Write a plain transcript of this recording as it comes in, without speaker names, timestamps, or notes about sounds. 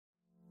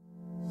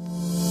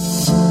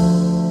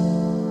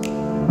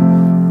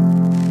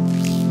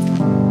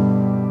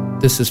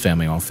This is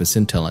Family Office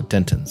Intel at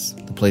Dentons,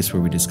 the place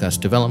where we discuss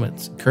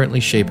developments currently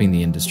shaping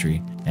the industry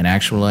and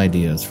actual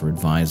ideas for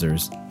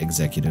advisors,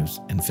 executives,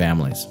 and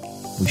families.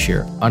 We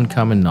share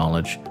uncommon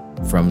knowledge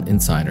from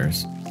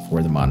insiders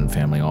for the modern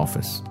family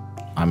office.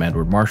 I'm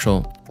Edward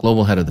Marshall,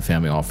 Global Head of the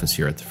Family Office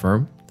here at the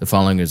firm. The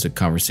following is a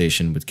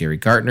conversation with Gary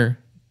Gartner.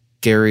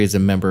 Gary is a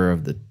member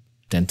of the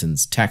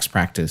Dentons Tax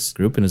Practice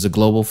Group and is a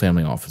global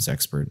family office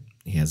expert.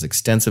 He has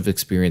extensive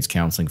experience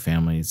counseling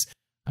families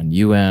on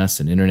U.S.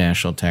 and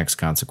international tax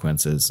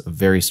consequences of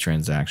various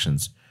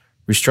transactions,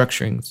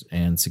 restructurings,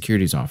 and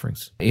securities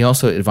offerings. He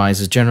also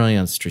advises generally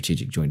on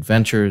strategic joint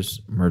ventures,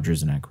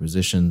 mergers and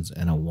acquisitions,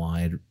 and a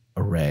wide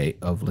array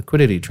of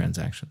liquidity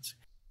transactions.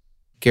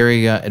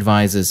 Gary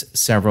advises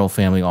several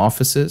family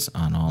offices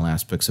on all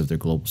aspects of their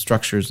global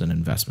structures and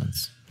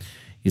investments.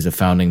 He's a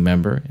founding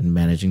member and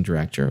managing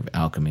director of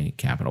Alchemy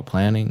Capital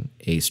Planning,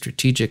 a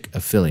strategic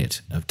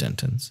affiliate of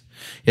Dentons.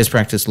 He has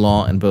practiced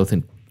law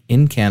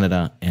in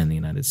Canada and the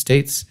United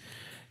States.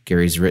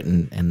 Gary's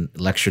written and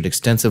lectured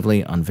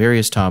extensively on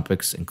various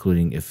topics,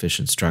 including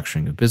efficient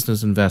structuring of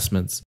business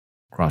investments,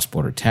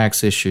 cross-border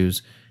tax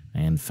issues,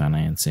 and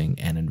financing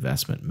and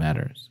investment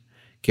matters.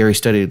 Gary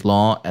studied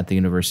law at the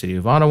University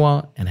of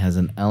Ottawa and has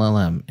an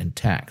LLM in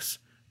tax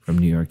from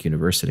New York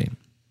University.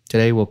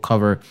 Today we'll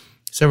cover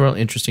several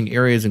interesting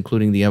areas,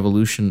 including the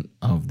evolution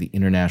of the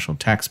international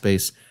tax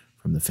base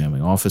from the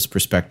family office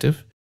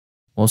perspective.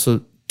 We'll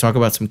also talk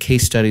about some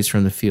case studies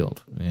from the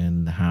field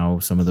and how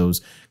some of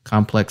those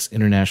complex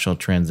international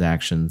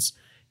transactions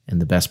and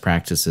the best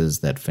practices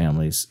that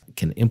families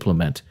can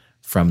implement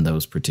from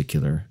those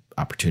particular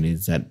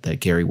opportunities that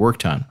Gary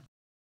worked on.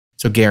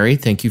 So Gary,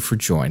 thank you for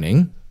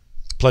joining.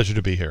 Pleasure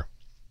to be here.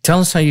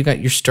 Tell us how you got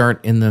your start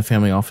in the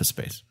family office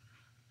space.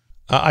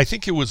 I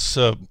think it was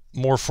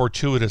more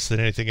fortuitous than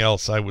anything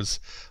else. I was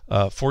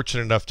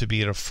fortunate enough to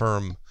be in a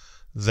firm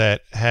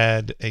that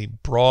had a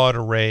broad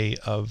array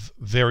of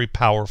very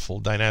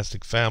powerful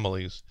dynastic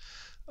families,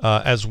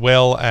 as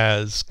well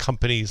as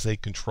companies they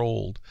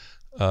controlled,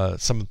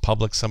 some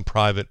public, some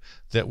private,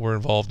 that were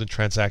involved in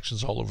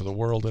transactions all over the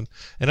world,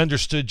 and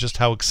understood just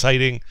how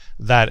exciting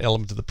that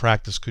element of the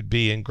practice could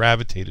be and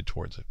gravitated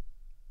towards it.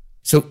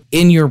 So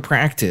in your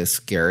practice,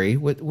 Gary,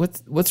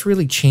 what's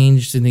really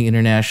changed in the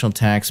international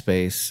tax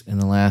space in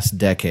the last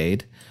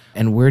decade,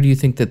 and where do you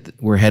think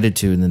that we're headed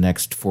to in the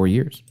next 4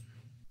 years?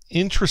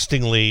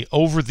 Interestingly,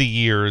 over the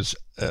years,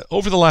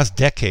 over the last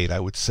decade, I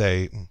would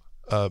say,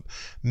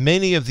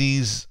 many of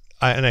these,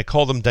 and I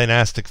call them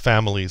dynastic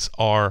families,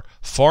 are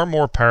far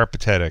more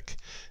peripatetic.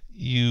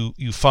 You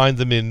find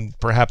them in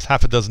perhaps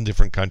half a dozen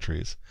different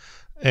countries,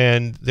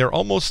 and they're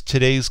almost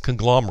today's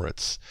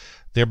conglomerates.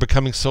 They're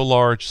becoming so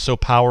large, so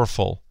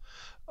powerful,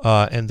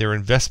 and their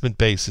investment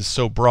base is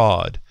so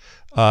broad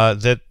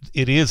that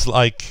it is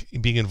like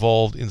being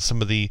involved in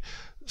some of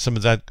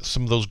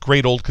those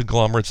great old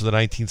conglomerates of the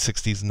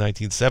 1960s and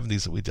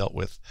 1970s that we dealt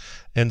with.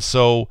 And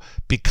so,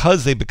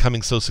 because they're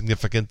becoming so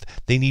significant,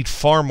 they need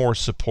far more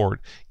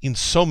support in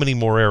so many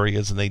more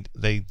areas than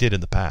they did in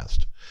the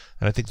past.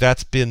 And I think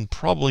that's been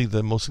probably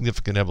the most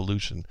significant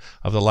evolution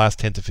of the last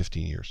 10 to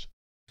 15 years.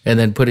 And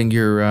then putting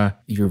your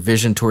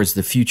vision towards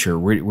the future,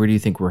 where do you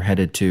think we're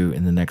headed to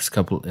in the next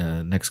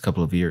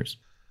couple of years?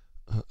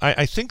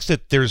 I think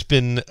that there's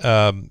been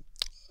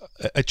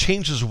a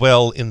change as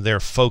well in their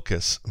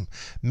focus.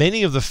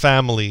 Many of the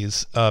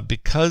families,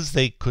 because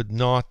they could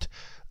not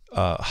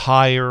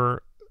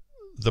hire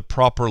the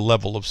proper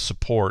level of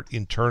support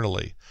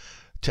internally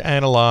to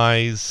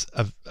analyze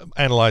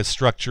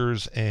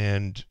structures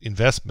and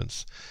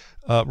investments,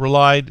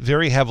 relied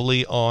very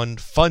heavily on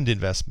fund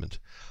investment.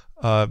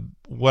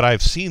 What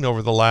I've seen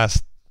over the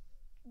last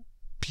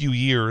few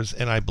years,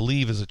 and I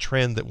believe is a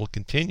trend that will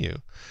continue,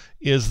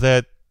 is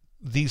that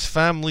these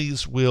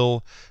families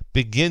will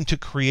begin to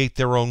create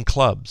their own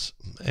clubs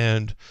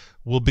and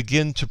will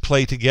begin to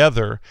play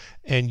together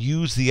and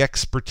use the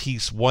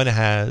expertise one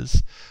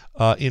has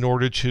in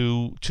order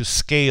to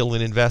scale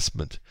an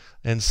investment.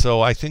 And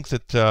so I think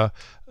that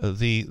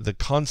the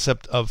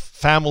concept of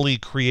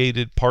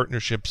family-created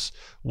partnerships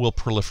will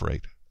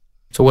proliferate.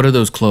 So what do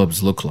those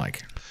clubs look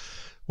like?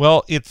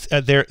 Well, it's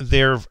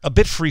they're a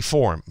bit free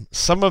form.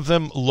 Some of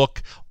them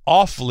look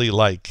awfully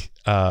like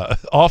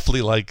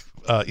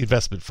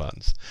investment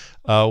funds,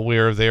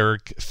 where there are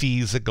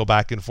fees that go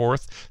back and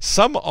forth.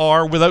 Some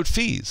are without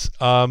fees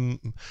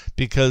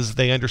because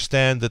they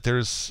understand that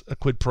there's a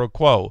quid pro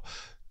quo.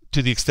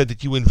 To the extent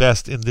that you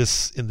invest in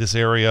this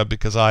area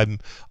because I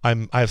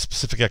have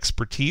specific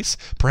expertise,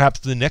 perhaps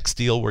the next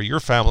deal where your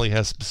family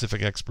has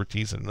specific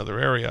expertise in another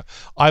area,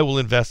 I will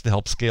invest to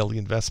help scale the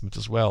investment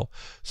as well.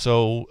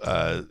 So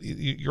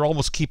you're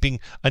almost keeping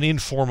an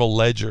informal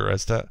ledger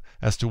as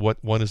to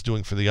what one is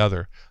doing for the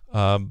other.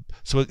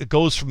 So it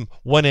goes from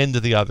one end to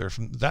the other.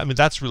 From that, I mean,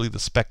 that's really the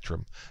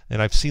spectrum,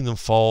 and I've seen them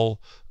fall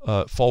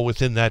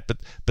within that.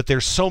 But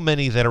there's so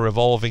many that are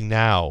evolving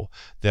now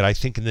that I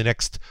think in the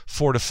next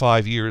 4 to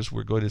 5 years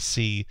we're going to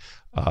see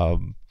a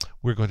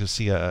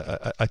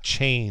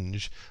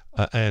change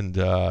and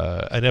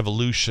an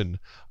evolution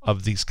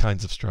of these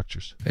kinds of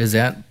structures. Is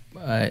that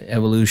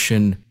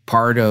evolution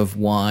part of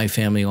why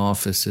family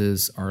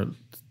offices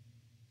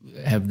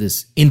have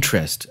this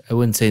interest? I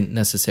wouldn't say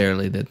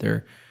necessarily that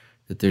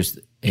there's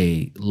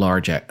a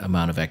large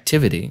amount of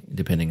activity,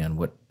 depending on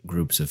what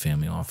groups of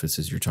family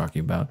offices you're talking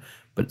about,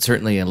 but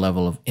certainly a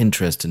level of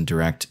interest in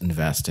direct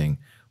investing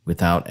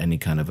without any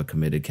kind of a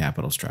committed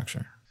capital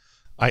structure.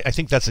 I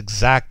think that's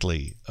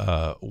exactly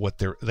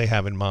what they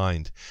have in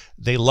mind.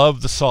 They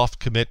love the soft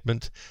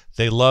commitment.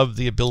 They love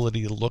the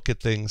ability to look at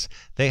things.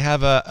 They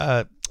have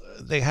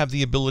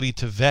the ability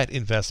to vet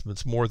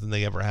investments more than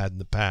they ever had in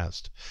the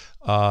past,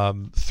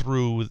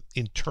 through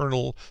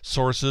internal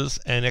sources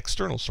and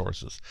external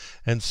sources.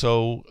 And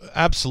so,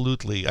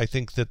 absolutely, I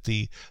think that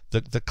the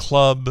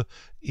club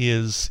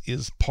is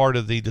part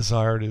of the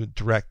desire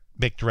to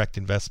make direct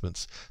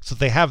investments. So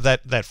they have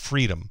that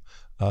freedom.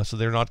 So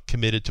they're not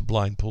committed to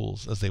blind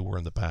pools as they were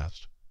in the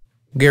past.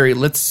 Gary,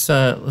 let's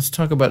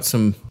talk about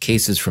some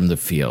cases from the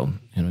field.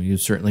 You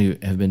certainly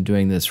have been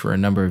doing this for a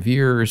number of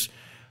years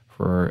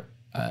for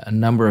a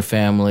number of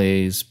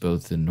families,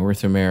 both in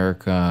North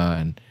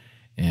America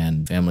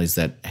and families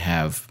that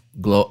have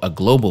a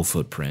global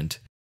footprint,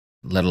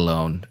 let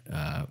alone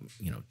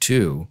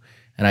two.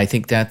 And I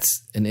think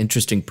that's an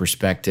interesting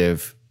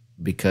perspective,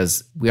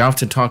 because we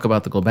often talk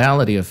about the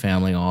globality of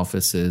family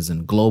offices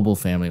and global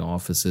family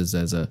offices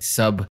as a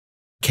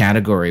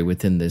subcategory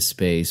within this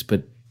space,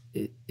 but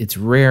it's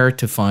rare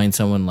to find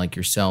someone like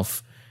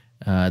yourself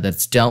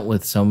that's dealt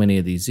with so many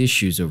of these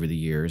issues over the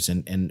years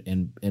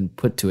and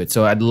put to it.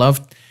 So I'd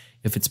love,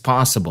 if it's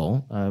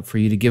possible, for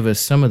you to give us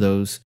some of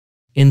those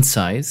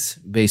insights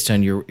based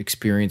on your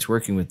experience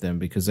working with them,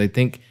 because I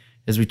think,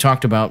 as we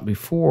talked about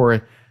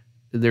before,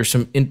 there's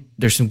some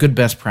good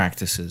best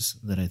practices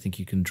that I think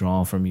you can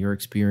draw from your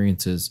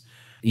experiences,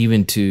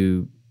 even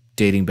to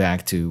dating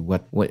back to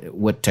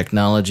what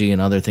technology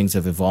and other things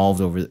have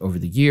evolved over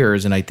the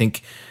years. And I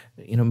think,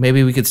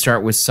 maybe we could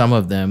start with some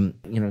of them,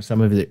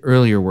 some of the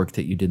earlier work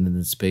that you did in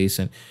this space.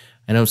 And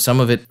I know some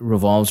of it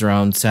revolves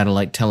around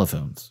satellite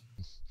telephones.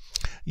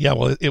 Yeah,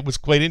 well, it was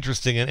quite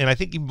interesting. And I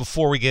think even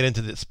before we get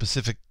into the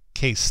specific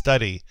case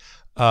study,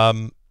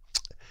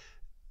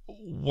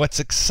 what's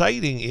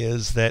exciting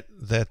is that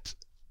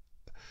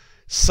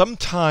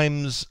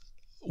sometimes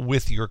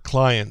with your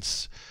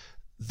clients,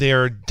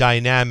 they're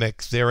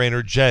dynamic, they're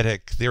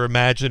energetic, they're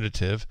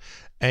imaginative,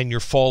 and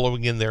you're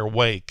following in their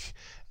wake.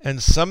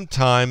 And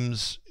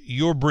sometimes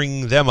you're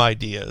bringing them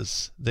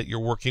ideas that you're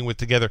working with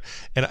together.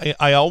 And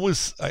I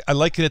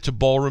liken it to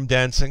ballroom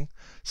dancing.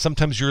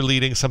 Sometimes you're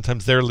leading,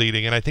 sometimes they're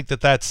leading. And I think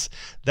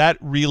that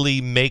really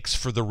makes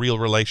for the real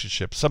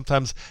relationship.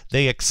 Sometimes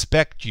they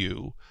expect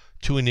you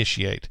to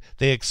initiate.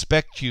 They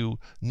expect you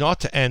not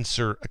to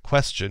answer a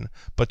question,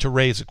 but to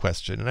raise a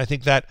question. And I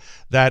think that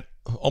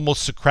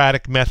almost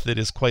Socratic method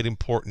is quite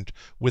important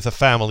with a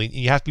family.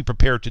 You have to be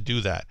prepared to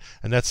do that.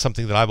 And that's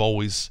something that I've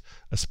always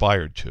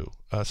aspired to.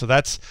 So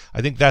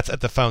I think that's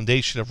at the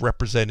foundation of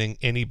representing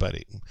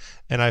anybody.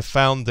 And I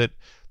found that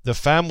the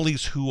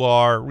families who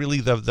are really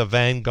the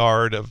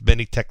vanguard of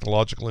many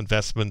technological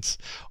investments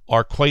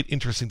are quite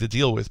interesting to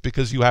deal with,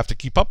 because you have to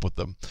keep up with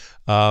them.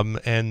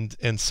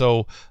 And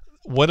so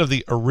one of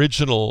the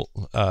original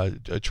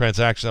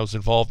transactions I was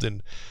involved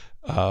in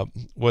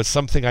was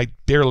something I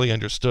barely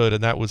understood,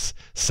 and that was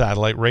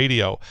satellite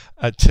radio.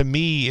 To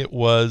me, it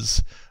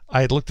was,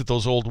 I had looked at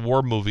those old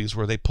war movies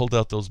where they pulled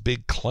out those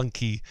big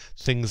clunky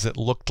things that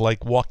looked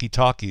like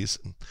walkie-talkies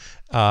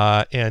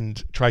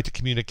and tried to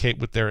communicate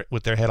with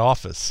their head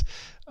office,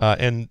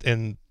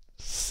 and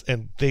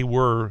they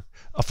were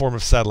a form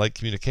of satellite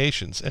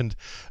communications. And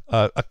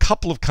a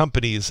couple of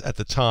companies at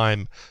the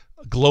time,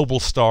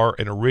 Globalstar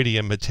and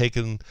Iridium, had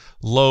taken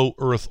low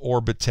Earth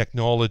orbit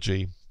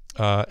technology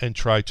and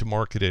tried to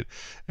market it.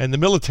 And the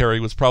military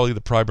was probably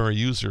the primary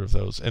user of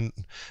those. And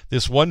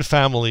this one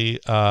family,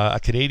 a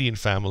Canadian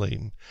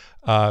family,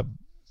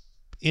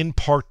 in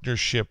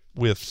partnership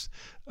with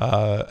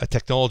a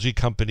technology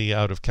company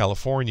out of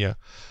California,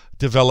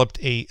 developed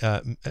a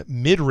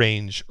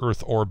mid-range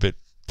Earth orbit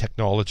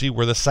technology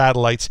where the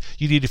satellites,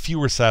 you need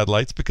fewer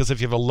satellites, because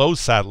if you have a low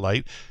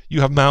satellite,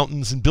 you have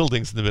mountains and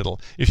buildings in the middle.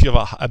 If you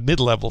have a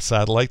mid-level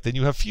satellite, then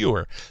you have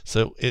fewer.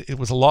 So it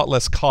was a lot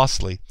less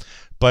costly.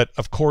 But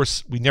of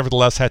course, we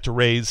nevertheless had to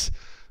raise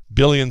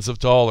billions of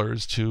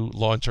dollars to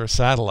launch our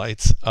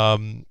satellites.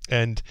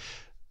 And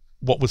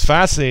what was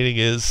fascinating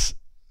is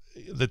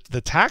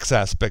the tax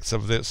aspects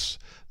of this.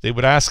 They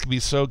would ask me,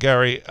 so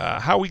Gary,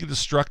 how are we going to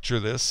structure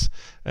this,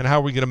 and how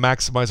are we going to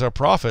maximize our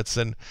profits?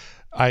 And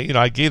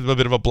I gave them a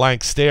bit of a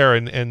blank stare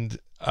and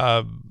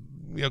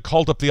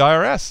called up the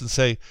IRS and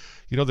say,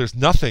 there's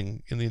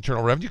nothing in the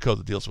Internal Revenue Code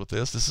that deals with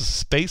this. This is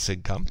space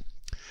income.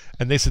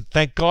 And they said,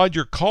 thank God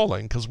you're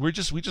calling, because we're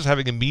just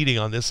having a meeting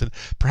on this, and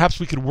perhaps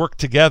we could work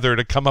together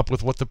to come up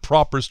with what the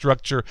proper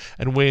structure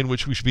and way in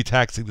which we should be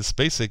taxing the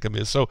space income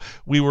is. So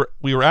we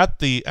were at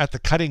the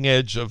cutting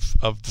edge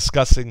of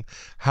discussing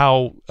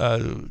how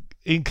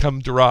income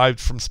derived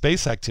from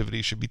space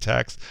activity should be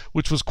taxed,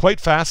 which was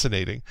quite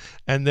fascinating.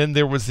 And then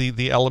there was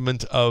the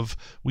element of,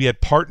 we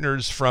had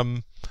partners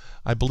from,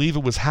 I believe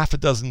it was half a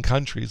dozen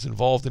countries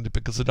involved in it,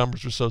 because the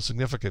numbers were so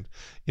significant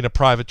in a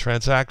private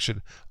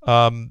transaction.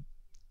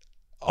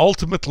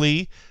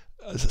 Ultimately,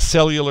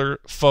 cellular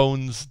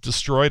phones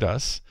destroyed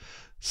us.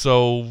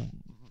 So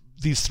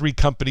these three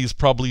companies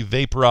probably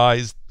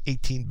vaporized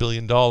 $18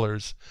 billion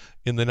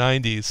in the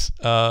 90s,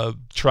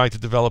 trying to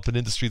develop an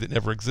industry that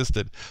never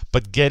existed.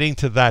 But getting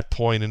to that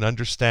point and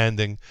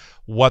understanding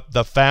what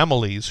the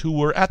families who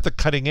were at the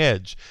cutting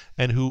edge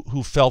and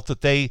who felt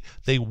that they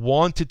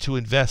wanted to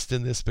invest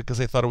in this because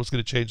they thought it was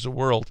going to change the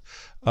world,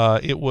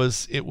 it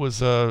was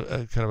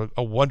a kind of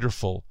a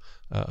wonderful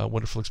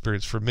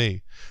experience for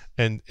me.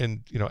 And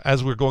you know,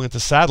 as we're going into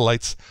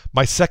satellites,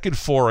 my second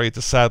foray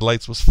into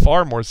satellites was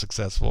far more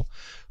successful,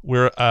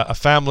 where a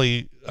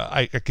family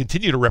I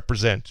continue to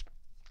represent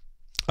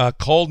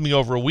called me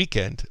over a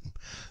weekend,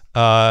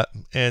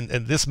 and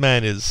this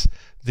man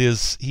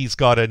he's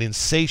got an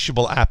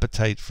insatiable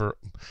appetite for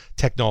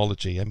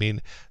technology. I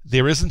mean,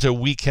 there isn't a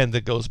weekend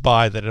that goes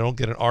by that I don't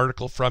get an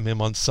article from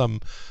him on some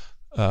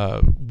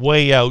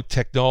way out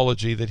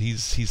technology that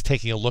he's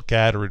taking a look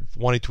at or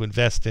wanting to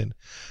invest in.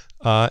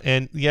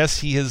 And yes,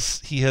 he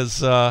has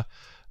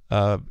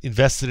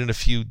invested in a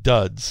few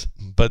duds,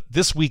 but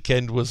this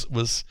weekend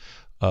was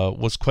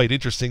quite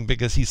interesting,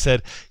 because he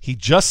said he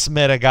just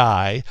met a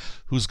guy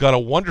who's got a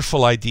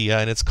wonderful idea,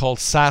 and it's called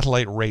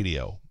satellite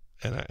radio.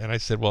 And I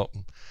said, well,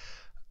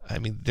 I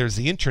mean, there's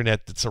the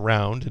internet that's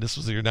around, and this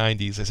was in the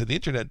 90s. I said, the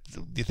internet,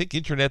 do you think the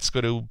internet's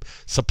going to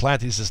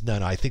supplant it? He says,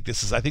 no, I think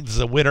this is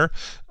a winner.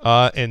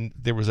 And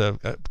there was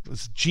a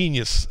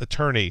genius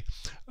attorney,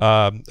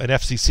 an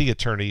FCC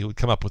attorney, who had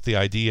come up with the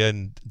idea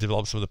and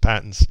developed some of the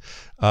patents.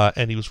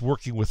 And he was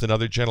working with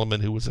another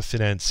gentleman who was a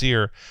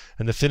financier,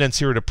 and the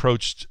financier had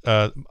approached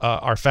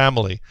our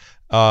family.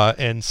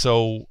 And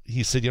so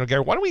he said, you know,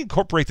 Gary, why don't we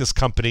incorporate this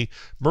company,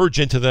 merge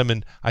into them,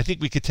 and I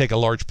think we could take a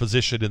large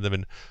position in them,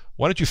 and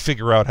why don't you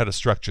figure out how to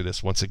structure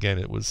this? Once again,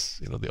 it was,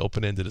 you know, the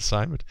open-ended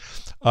assignment.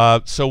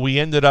 So we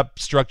ended up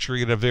structuring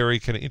it in a very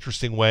kind of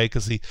interesting way,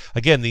 because the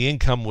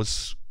income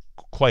was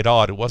quite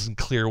odd. It wasn't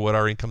clear what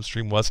our income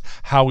stream was,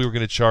 how we were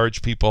going to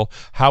charge people,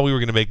 how we were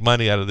going to make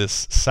money out of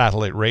this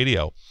satellite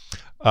radio.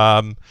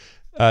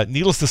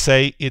 Needless to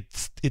say,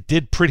 it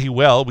did pretty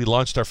well. We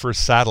launched our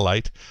first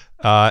satellite.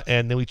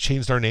 And then we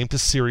changed our name to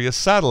Sirius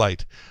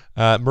Satellite,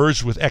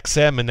 merged with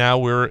XM, and now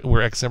we're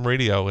XM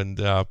Radio, and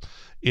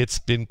it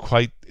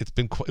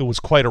was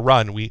quite a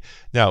run. We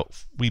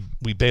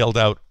bailed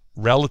out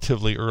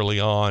relatively early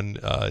on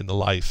in the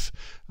life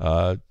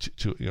to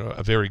you know,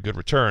 a very good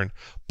return,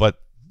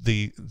 but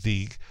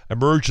the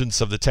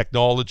emergence of the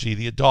technology,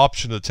 the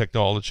adoption of the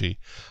technology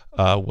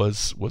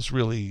was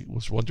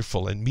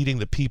wonderful, and meeting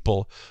the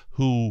people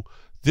who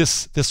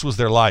this was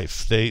their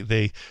life.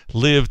 They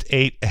lived,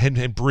 ate,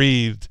 and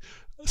breathed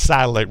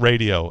satellite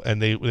radio,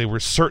 and they were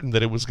certain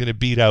that it was going to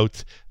beat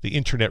out the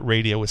internet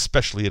radio,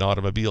 especially in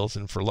automobiles.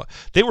 And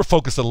they were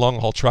focused on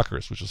long-haul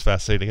truckers, which was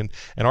fascinating.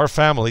 And our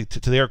family,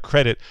 to their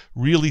credit,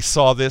 really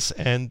saw this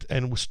and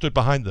stood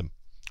behind them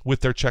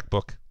with their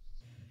checkbook.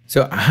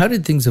 So how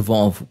did things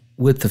evolve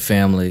with the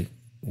family,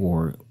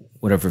 or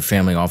whatever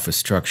family office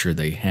structure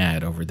they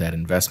had over that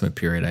investment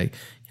period? I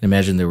can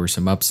imagine there were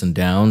some ups and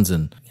downs,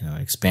 and you know,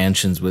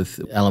 expansions with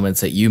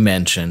elements that you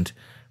mentioned.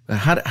 But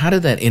how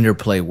did that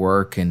interplay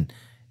work? And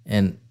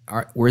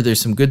were there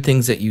some good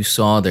things that you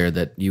saw there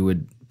that you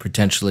would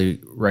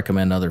potentially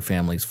recommend other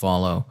families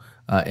follow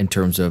in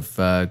terms of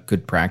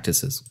good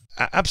practices?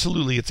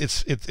 Absolutely,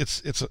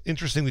 it's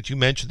interesting that you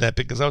mentioned that,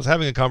 because I was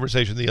having a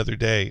conversation the other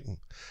day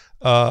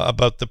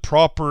about the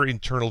proper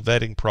internal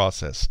vetting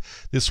process.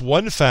 This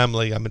one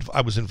family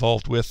I was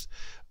involved with,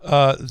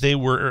 they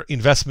were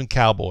investment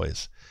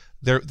cowboys.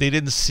 They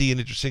didn't see an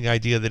interesting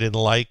idea they didn't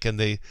like, and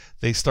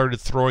they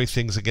started throwing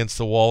things against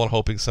the wall and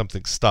hoping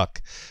something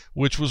stuck,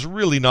 which was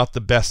really not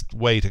the best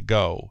way to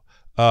go.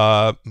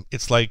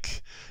 It's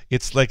like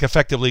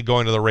effectively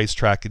going to the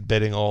racetrack and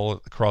betting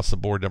all across the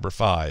board number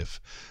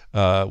 5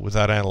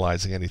 without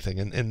analyzing anything,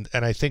 and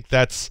I think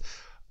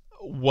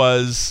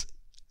was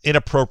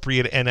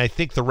inappropriate, and I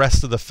think the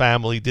rest of the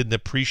family didn't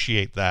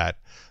appreciate that.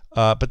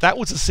 But that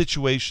was a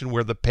situation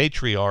where the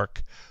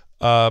patriarch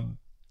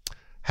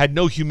had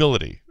no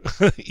humility.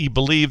 He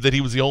believed that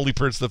he was the only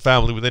person in the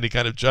family with any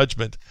kind of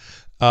judgment,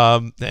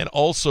 and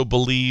also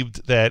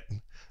believed that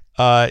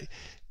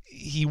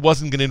he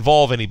wasn't going to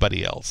involve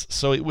anybody else.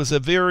 So it was a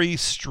very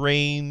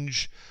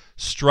strange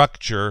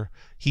structure.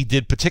 He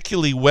did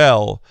particularly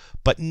well,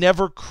 but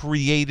never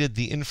created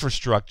the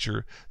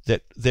infrastructure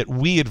that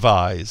we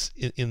advise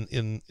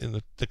in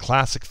the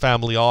classic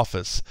family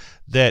office,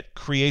 that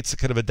creates a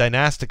kind of a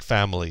dynastic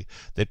family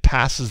that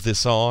passes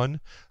this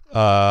on,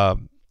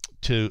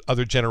 to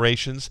other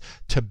generations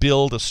to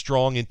build a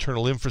strong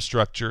internal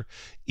infrastructure.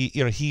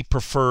 He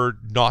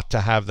preferred not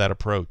to have that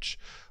approach,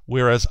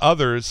 whereas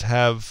others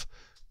have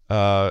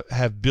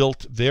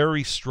built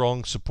very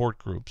strong support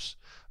groups,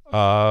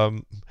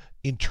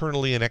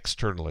 internally and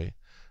externally,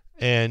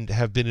 and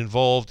have been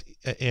involved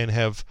and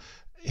have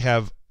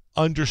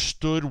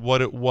understood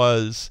what it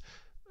was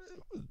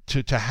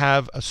to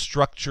have a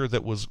structure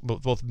that was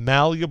both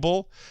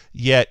malleable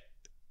yet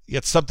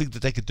something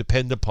that they could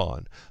depend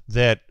upon,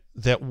 that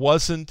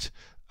wasn't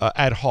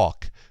ad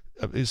hoc.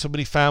 So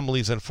many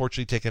families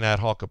unfortunately take an ad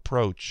hoc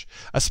approach,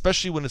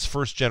 especially when it's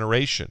first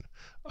generation.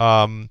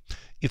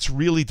 It's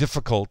really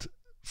difficult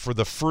for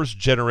the first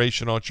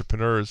generation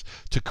entrepreneurs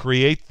to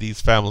create these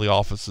family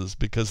offices,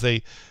 because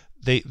they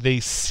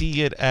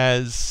see it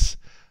as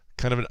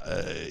kind of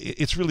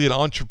it's really an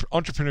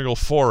entrepreneurial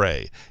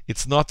foray.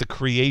 It's not the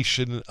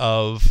creation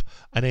of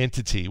an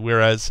entity.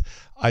 Whereas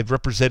I do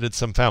represent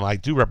some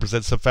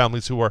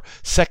families who are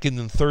second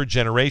and third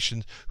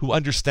generation, who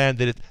understand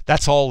that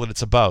that's all that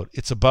it's about.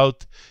 It's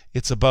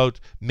about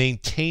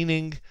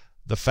maintaining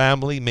the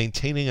family,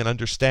 maintaining an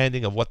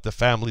understanding of what the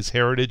family's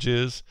heritage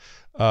is.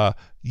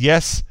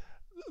 Yes,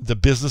 the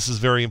business is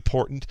very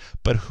important,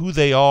 but who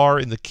they are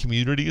in the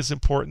community is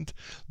important.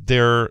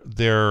 Their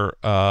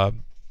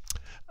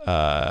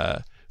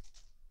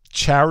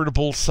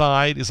charitable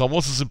side is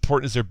almost as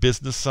important as their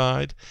business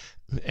side,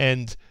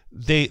 and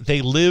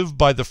they live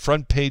by the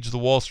front page of the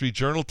Wall Street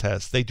Journal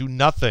test. They do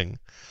nothing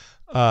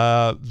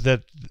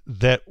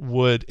that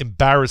would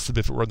embarrass them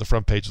if it were on the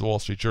front page of the Wall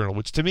Street Journal,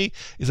 which to me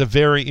is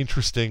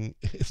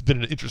it's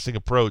been an interesting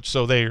approach.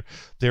 So they're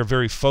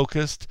very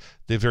focused,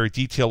 they're very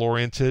detail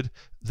oriented,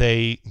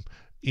 they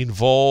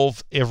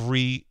involve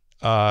every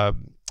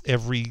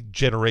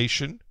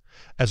generation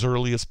as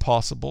early as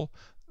possible,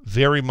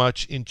 very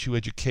much into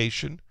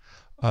education,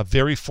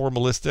 very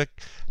formalistic,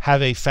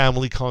 have a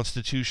family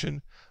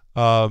constitution,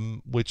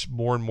 which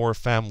more and more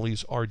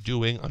families are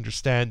doing,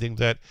 understanding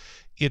that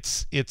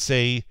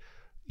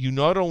you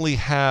not only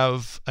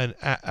have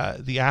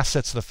the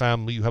assets of the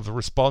family, you have the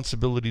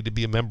responsibility to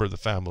be a member of the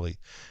family.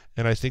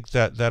 And I think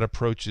that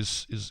approach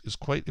is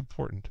quite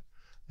important.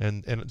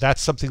 And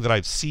that's something that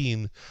I've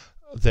seen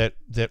that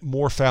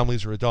more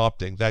families are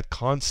adopting, that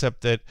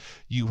concept that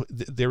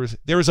there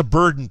is a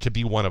burden to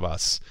be one of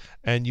us,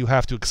 and you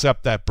have to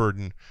accept that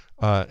burden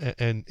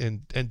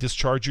and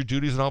discharge your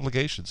duties and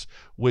obligations,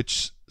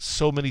 which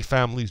so many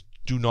families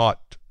do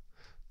not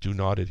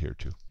adhere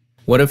to.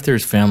 What if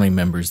there's family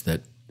members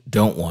that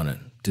don't want to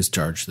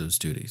discharge those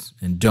duties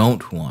and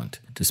don't want,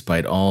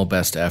 despite all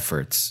best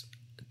efforts,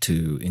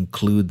 to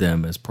include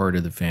them as part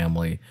of the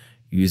family,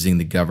 using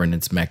the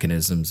governance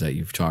mechanisms that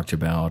you've talked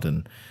about,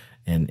 and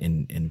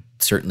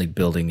certainly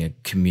building a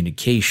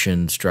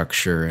communication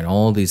structure and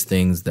all these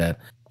things that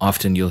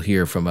often you'll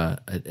hear from a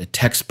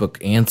textbook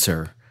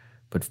answer,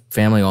 but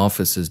family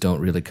offices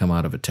don't really come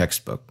out of a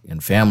textbook,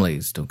 and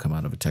families don't come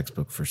out of a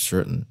textbook for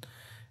certain.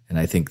 And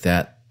I think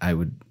that I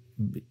would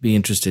be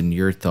interested in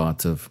your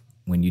thoughts of,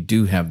 when you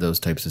do have those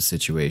types of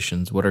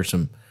situations, what are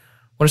some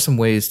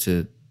ways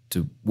to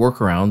work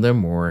around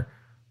them or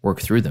work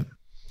through them?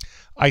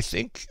 I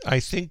think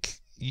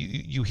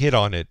you hit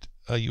on it.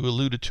 You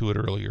alluded to it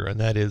earlier, and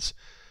that is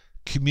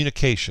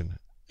communication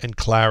and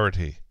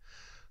clarity.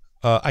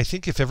 I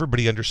think if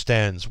everybody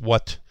understands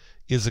what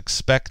is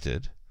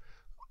expected,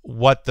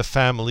 what the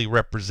family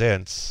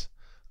represents,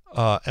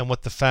 and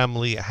what the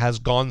family has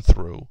gone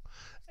through,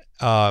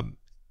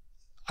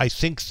 I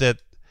think that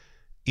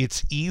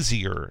it's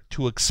easier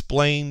to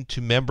explain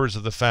to members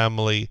of the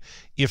family,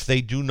 if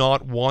they do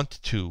not want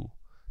to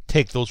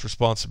take those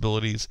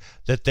responsibilities,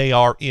 that they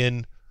are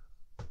in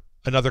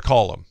another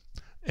column.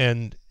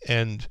 And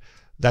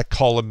that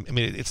column, I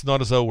mean, it's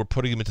not as though we're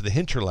putting them into the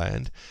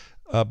hinterland,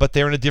 but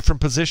they're in a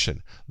different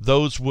position.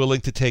 Those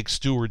willing to take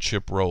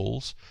stewardship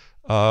roles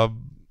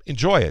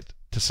enjoy it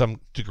to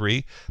some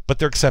degree, but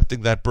they're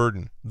accepting that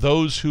burden.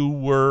 Those who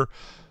were,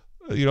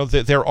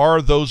 there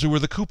are those who were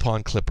the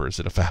coupon clippers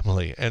in a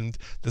family, and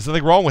there's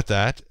nothing wrong with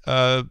that.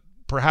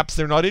 Perhaps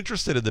they're not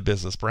interested in the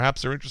business.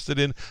 Perhaps they're interested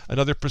in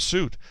another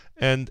pursuit,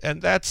 and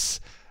that's,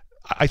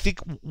 I think,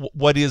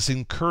 what is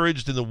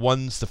encouraged in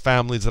the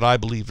families that I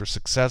believe are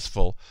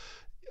successful.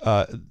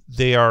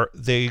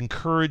 They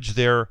encourage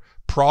their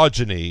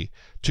progeny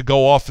to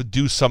go off and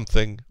do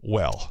something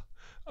well,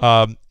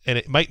 and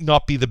it might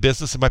not be the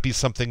business; it might be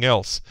something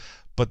else.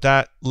 But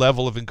that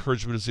level of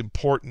encouragement is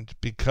important,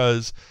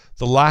 because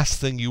the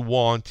last thing you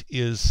want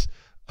is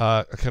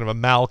a kind of a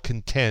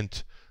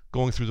malcontent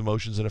going through the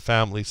motions in a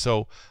family.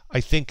 So I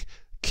think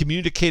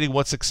communicating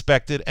what's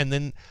expected, and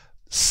then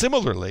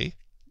similarly,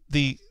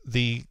 the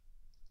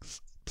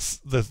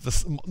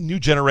new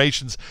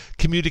generations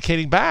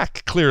communicating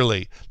back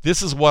clearly.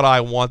 This is what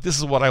I want. This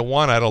is what I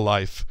want out of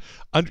life.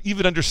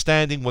 Even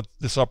understanding what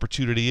this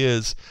opportunity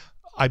is,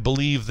 I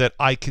believe that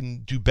I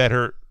can do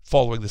better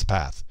following this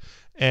path.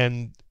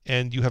 And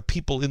you have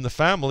people in the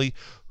family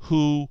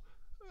who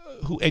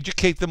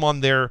educate them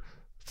on their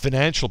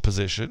financial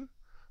position,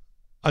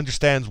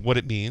 understands what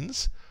it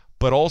means,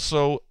 but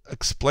also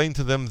explain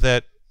to them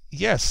that,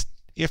 yes,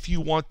 if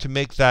you want to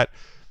make that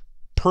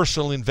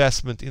personal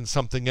investment in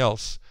something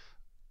else,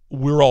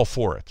 we're all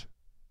for it.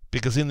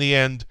 Because in the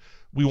end,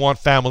 we want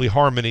family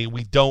harmony.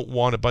 We don't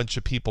want a bunch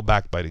of people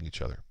backbiting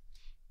each other.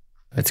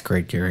 That's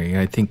great, Gary.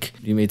 I think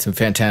you made some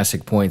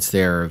fantastic points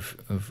there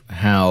of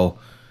how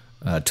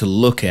to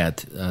look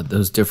at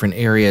those different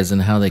areas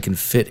and how they can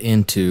fit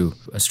into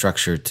a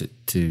structure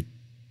to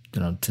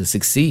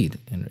succeed.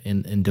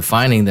 And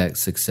defining that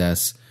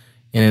success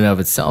in and of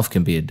itself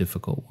can be a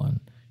difficult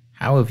one.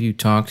 How have you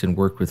talked and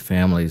worked with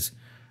families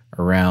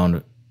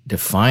around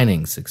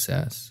defining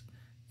success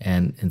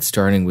and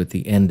starting with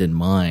the end in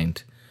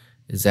mind?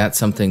 Is that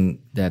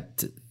something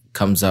that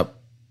comes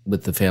up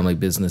with the family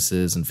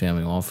businesses and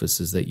family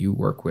offices that you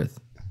work with?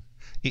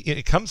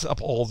 It comes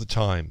up all the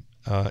time,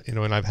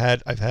 and I've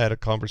had a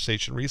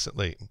conversation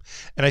recently,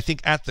 and I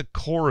think at the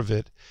core of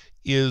it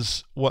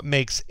is what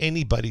makes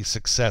anybody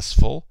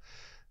successful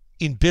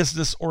in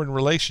business or in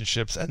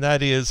relationships, and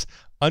that is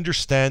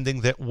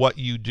understanding that what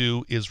you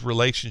do is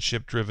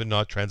relationship driven,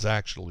 not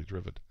transactionally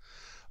driven.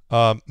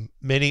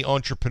 Many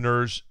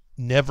entrepreneurs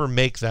never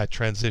make that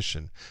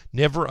transition,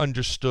 never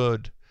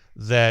understood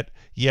that,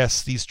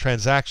 yes, these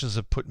transactions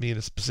have put me in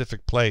a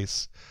specific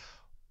place,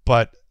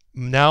 but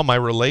now my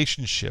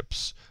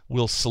relationships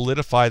will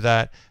solidify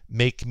that,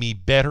 make me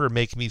better,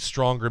 make me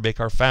stronger, make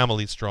our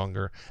family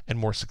stronger and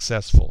more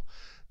successful.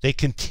 They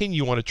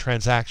continue on a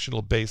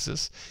transactional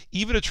basis,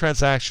 even a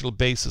transactional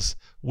basis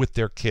with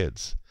their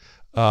kids.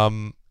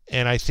 And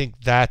I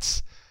think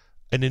that's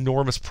an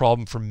enormous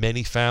problem for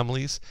many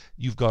families.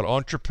 You've got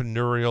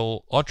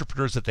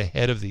entrepreneurs at the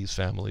head of these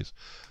families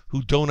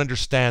who don't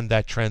understand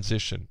that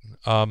transition.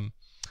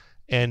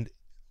 And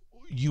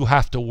you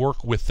have to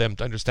work with them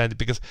to understand it,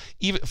 because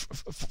even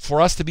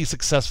for us to be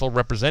successful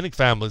representing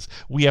families,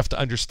 we have to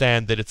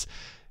understand that it's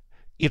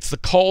the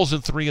calls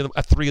at 3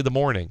 in the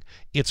morning.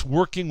 It's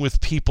working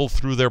with people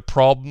through their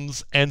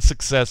problems and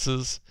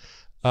successes,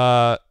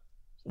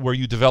 where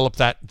you develop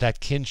that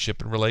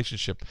kinship and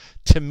relationship.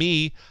 To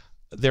me,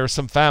 there are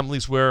some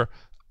families where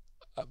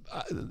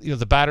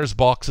the batter's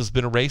box has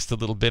been erased a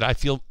little bit. I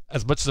feel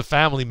as much as a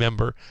family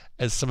member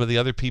as some of the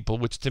other people,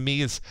 which to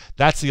me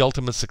that's the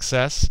ultimate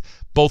success.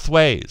 Both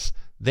ways,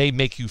 they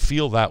make you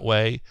feel that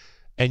way,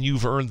 and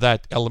you've earned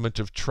that element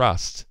of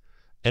trust.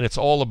 And it's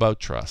all about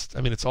trust.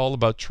 I mean, it's all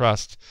about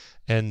trust.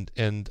 And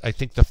I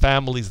think the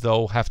families,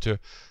 though, have to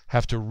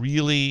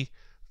really.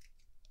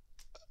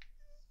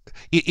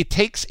 It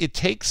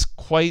takes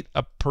quite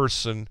a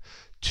person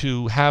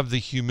to have the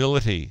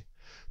humility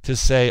to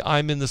say,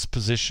 I'm in this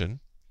position.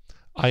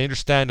 I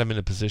understand I'm in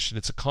a position.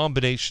 It's a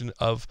combination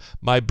of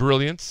my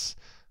brilliance,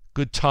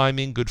 good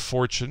timing, good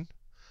fortune,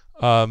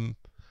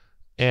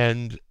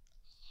 and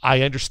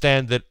I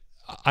understand that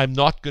I'm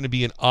not going to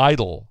be an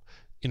idol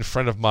in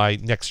front of my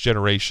next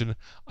generation.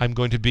 I'm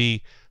going to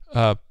be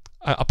a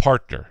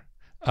partner,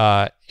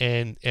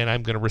 and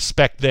I'm going to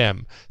respect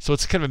them. So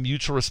it's kind of a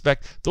mutual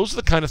respect. Those are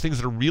the kind of things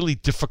that are really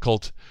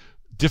difficult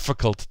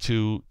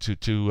to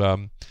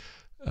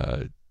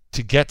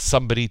get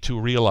somebody to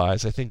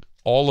realize. I think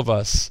all of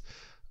us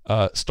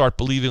start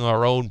believing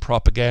our own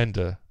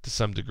propaganda to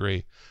some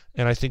degree,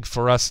 and I think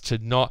for us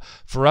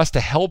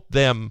to help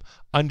them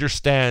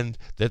understand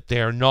that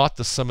they are not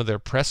the sum of their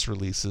press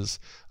releases,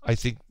 I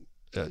think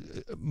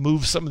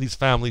move some of these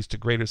families to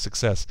greater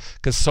success,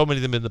 because so many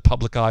of them in the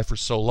public eye for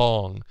so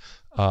long,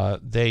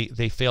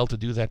 they fail to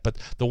do that. But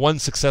the one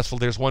successful,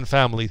 there's one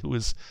family who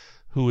is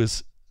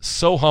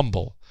so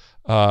humble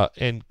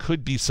and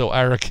could be so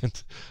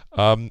arrogant,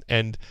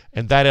 and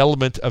that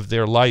element of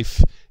their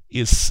life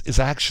is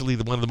actually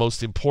one of the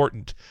most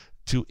important,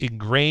 to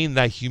ingrain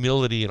that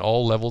humility in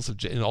all levels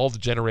in all the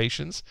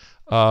generations.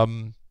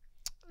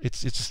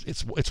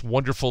 It's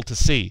wonderful to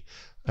see,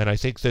 and I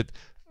think that.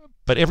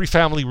 But every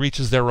family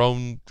reaches their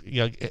own,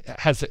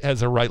 has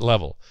a right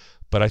level.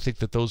 But I think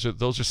that those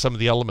are some of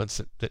the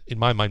elements that in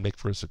my mind make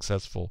for a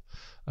successful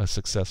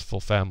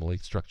family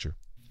structure.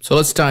 So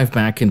let's dive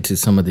back into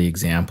some of the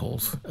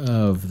examples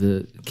of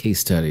the case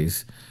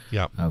studies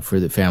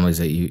for the families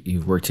that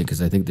you've worked in,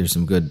 because I think there's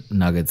some good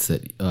nuggets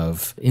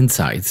of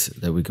insights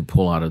that we could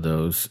pull out of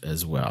those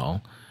as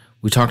well.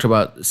 We talked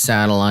about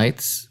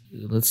satellites.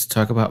 Let's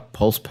talk about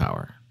Pulse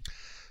Power.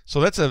 So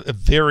that's a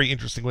very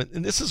interesting one.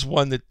 And this is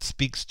one that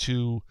speaks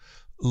to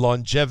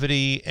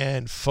longevity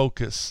and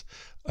focus.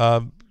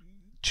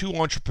 Two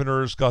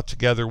entrepreneurs got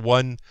together.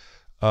 One,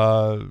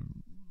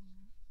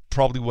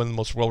 probably one of the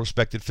most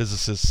well-respected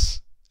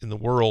physicists in the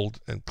world,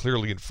 and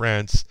clearly in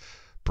France,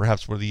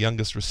 perhaps one of the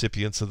youngest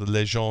recipients of the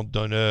Légion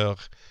d'honneur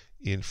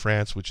in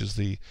France, which is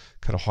the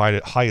kind of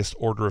highest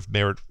order of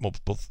merit,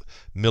 both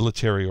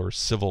military or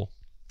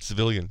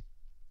civilian.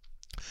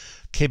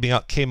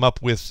 Came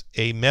up with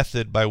a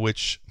method by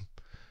which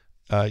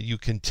you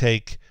can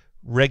take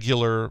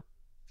regular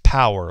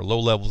power, low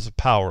levels of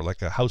power,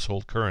 like a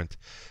household current,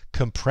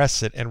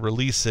 compress it and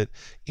release it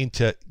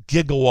into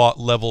gigawatt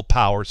level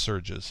power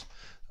surges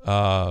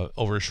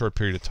over a short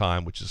period of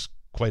time, which is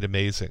quite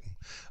amazing.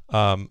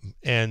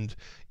 And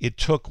it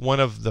took one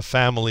of the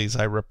families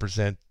I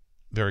represent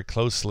very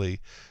closely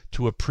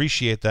to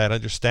appreciate that,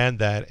 understand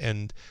that,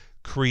 and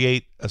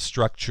create a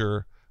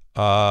structure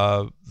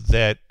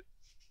that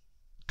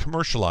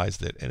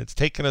commercialized it. And it's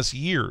taken us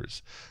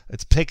years.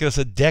 It's taken us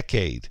a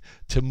decade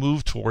to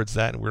move towards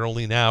that, and we're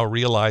only now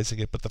realizing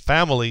it. But the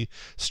family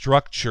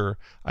structure,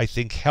 I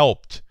think,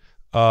 helped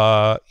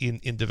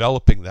in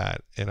developing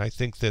that. And I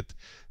think that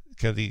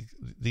kind of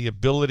the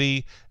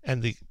ability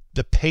and the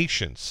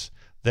patience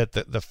that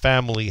the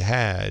family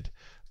had,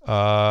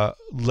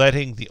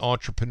 letting the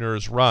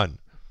entrepreneurs run,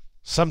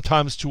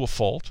 sometimes to a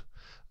fault,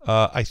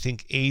 I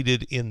think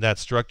aided in that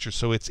structure.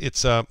 So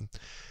it's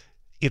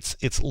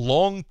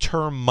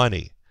long-term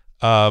money.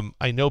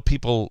 I know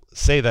people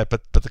say that,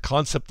 but the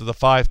concept of the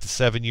 5 to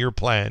 7 year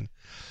plan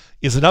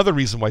is another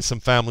reason why some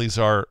families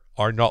are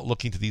not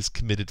looking to these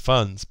committed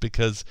funds,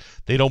 because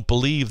they don't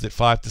believe that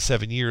 5 to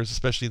 7 years,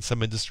 especially in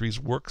some industries,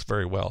 works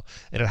very well,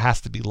 and it has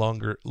to be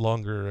longer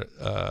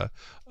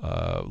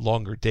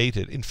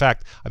dated. In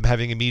fact, I'm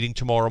having a meeting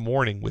tomorrow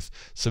morning with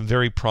some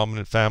very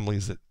prominent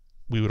families that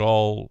we would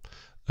all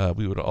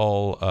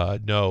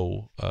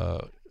know,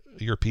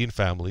 European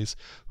families,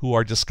 who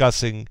are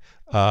discussing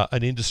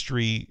an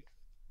industry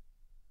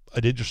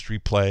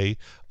play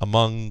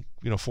among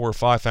 4 or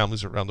 5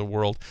 families around the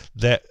world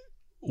that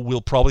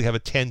will probably have a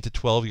 10 to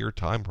 12 year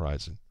time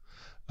horizon,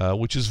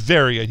 which is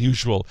very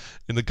unusual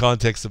in the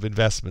context of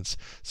investments.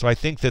 So I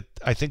think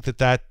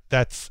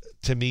that's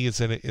to me is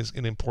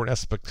an important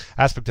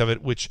aspect of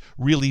it, which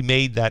really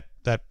made that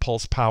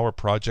Pulse Power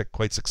project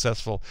quite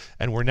successful,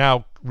 and we're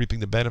now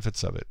reaping the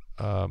benefits of it.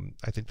 I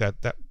think that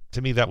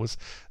to me that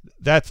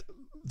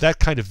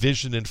kind of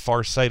vision and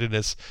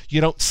farsightedness,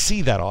 you don't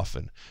see that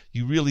often.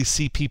 You really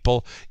see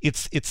people.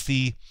 It's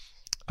the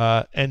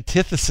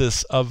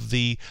antithesis of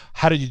the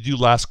how did you do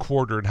last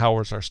quarter and how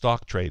was our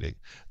stock trading.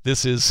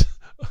 This is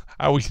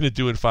how are we going to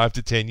do in 5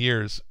 to 10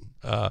 years,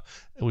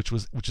 which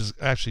is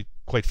actually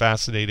quite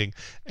fascinating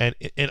and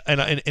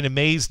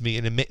amazed me.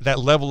 And that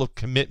level of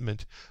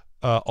commitment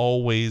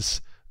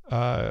always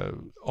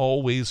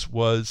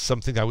was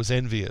something I was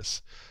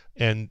envious.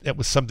 And that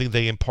was something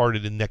they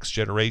imparted in next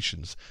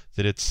generations,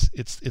 that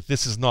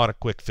this is not a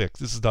quick fix.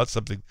 This is not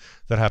something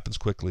that happens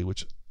quickly,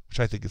 which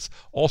I think is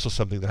also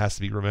something that has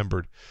to be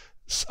remembered.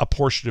 A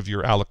portion of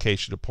your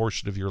allocation, a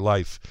portion of your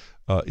life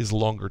is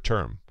longer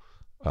term.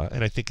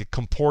 And I think it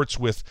comports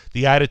with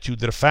the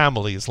attitude that a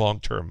family is long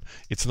term.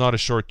 It's not a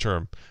short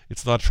term.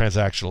 It's not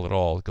transactional at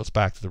all. It goes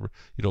back to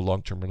the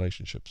long term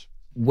relationships.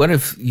 What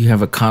if you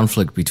have a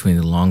conflict between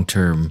the long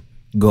term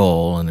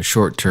goal and a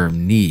short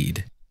term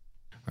need?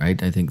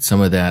 Right? I think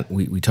some of that,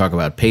 we talk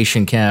about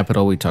patient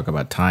capital, we talk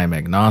about time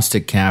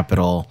agnostic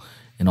capital,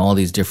 and all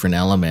these different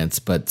elements,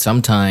 but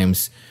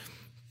sometimes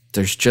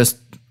there's just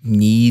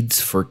needs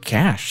for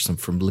cash, some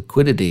from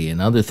liquidity and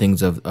other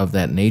things of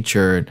that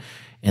nature,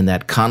 and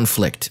that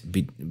conflict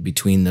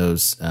between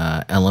those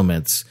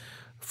elements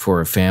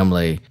for a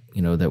family,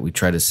 that we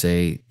try to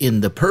say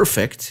in the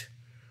perfect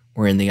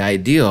or in the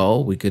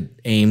ideal, we could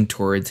aim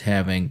towards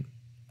having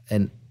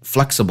a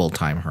flexible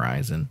time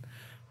horizon.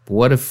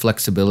 What if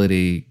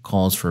flexibility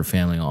calls for a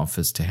family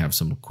office to have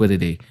some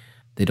liquidity?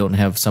 They don't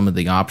have some of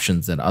the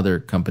options that other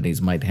companies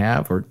might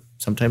have, or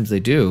sometimes they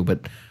do,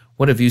 but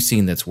what have you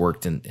seen that's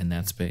worked in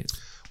that space?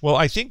 Well,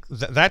 I think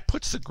that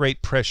puts the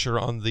great pressure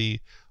on the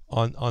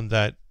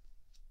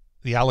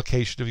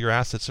allocation of your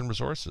assets and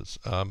resources.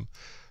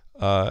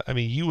 I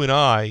mean, you and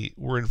I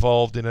were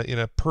involved in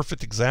a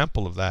perfect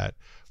example of that,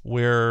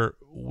 where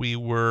I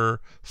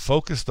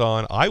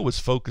was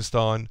focused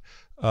on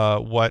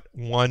what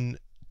one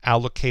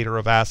allocator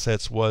of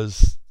assets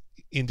was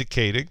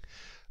indicating.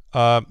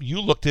 You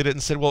looked at it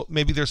and said, well,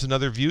 maybe there's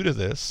another view to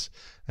this,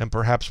 and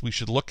perhaps we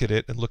should look at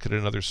it and look at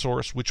another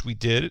source, which we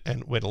did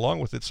and went along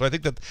with it. So I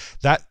think that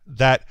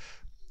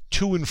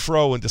to and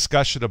fro and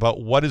discussion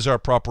about what is our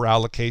proper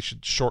allocation,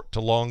 short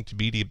to long to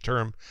medium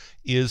term,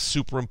 is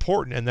super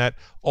important. And that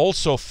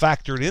also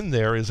factored in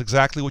there is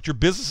exactly what your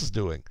business is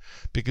doing,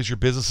 because your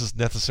business is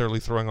necessarily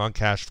throwing on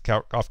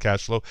off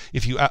cash flow.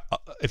 If you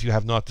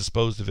have not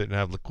disposed of it and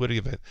have liquidity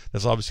of it,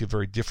 that's obviously a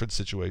very different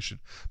situation.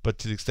 But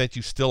to the extent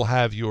you still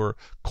have your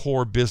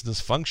core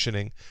business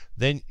functioning,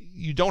 then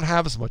you don't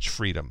have as much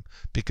freedom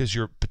because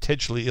you're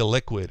potentially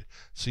illiquid.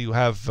 So you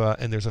have,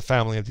 and there's a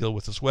family I deal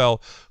with as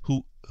well,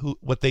 who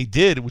what they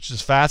did, which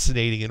is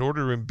fascinating, in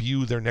order to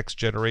imbue their next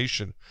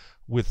generation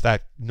with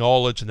that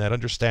knowledge and that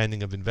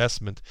understanding of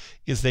investment,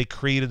 is they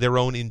created their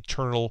own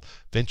internal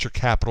venture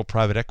capital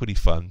private equity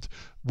fund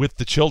with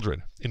the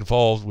children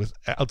involved, with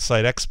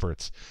outside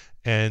experts,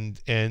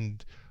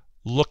 and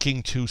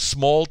looking to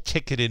small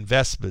ticket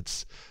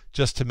investments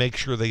just to make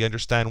sure they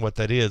understand what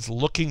that is,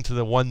 looking to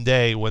the one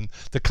day when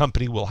the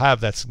company will have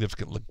that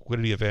significant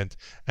liquidity event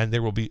and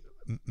there will be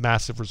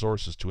massive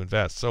resources to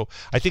invest. So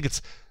I think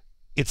it's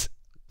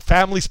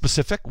family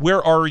specific.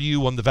 Where are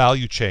you on the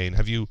value chain?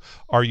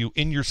 Are you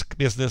in your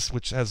business,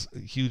 which has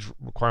huge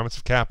requirements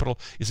of capital?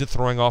 Is it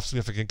throwing off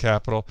significant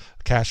capital,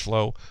 cash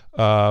flow?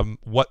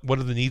 What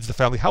are the needs of the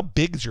family? How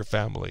big is your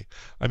family?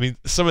 I mean,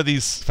 some of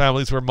these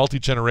families who are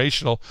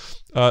multi-generational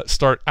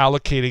start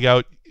allocating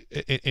out,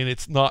 and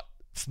it's not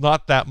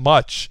that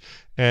much.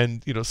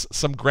 And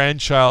some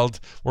grandchild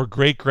or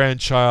great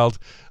grandchild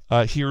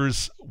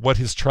hears what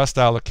his trust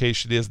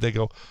allocation is. They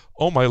go,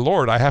 "Oh my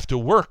Lord, I have to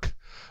work."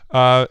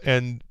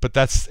 But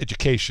that's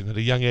education. At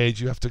a young age,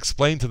 you have to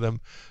explain to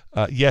them,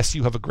 yes,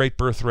 you have a great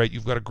birthright,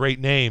 you've got a great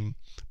name,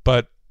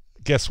 but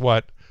guess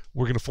what?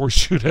 We're going to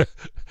force you to.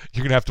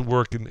 You're going to have to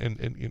work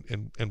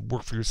and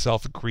work for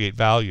yourself and create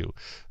value.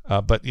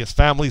 But yes,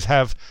 families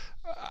have.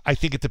 I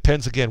think it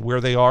depends again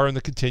where they are in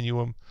the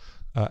continuum.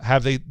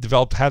 Have they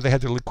developed? Have they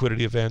had their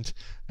liquidity event?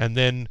 And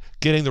then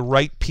getting the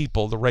right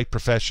people, the right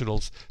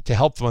professionals to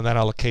help them on that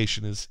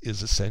allocation is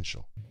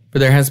essential. But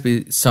there has to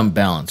be some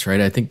balance,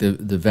 right? I think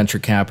the venture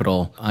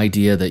capital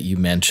idea that you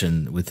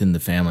mentioned within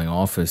the family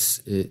office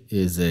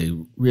is a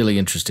really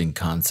interesting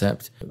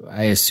concept.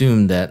 I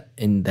assume that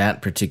in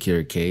that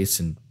particular case,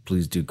 and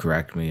please do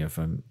correct me if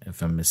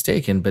I'm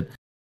mistaken, but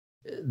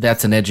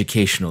that's an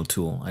educational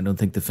tool. I don't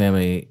think the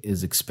family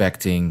is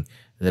expecting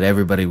that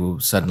everybody will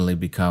suddenly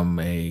become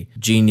a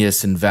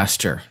genius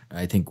investor.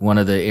 I think one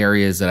of the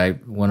areas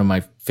one of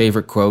my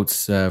favorite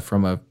quotes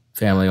from a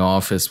family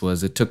office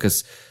was, "It took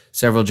us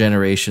several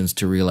generations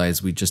to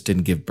realize we just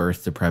didn't give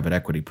birth to private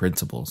equity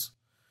principals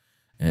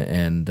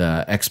and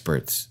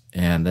experts."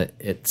 And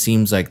it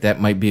seems like that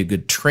might be a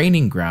good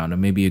training ground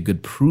and maybe a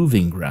good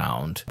proving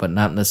ground, but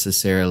not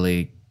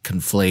necessarily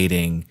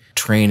conflating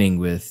training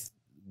with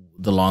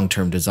the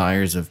long-term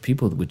desires of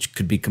people, which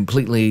could be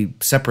completely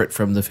separate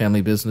from the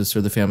family business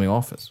or the family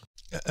office.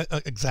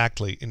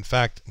 Exactly. In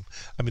fact,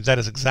 I mean, that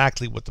is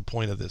exactly what the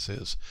point of this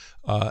is.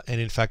 And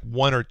in fact,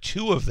 one or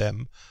two of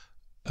them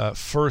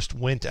first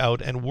went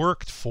out and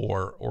worked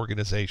for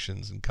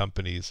organizations and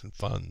companies and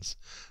funds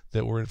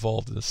that were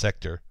involved in the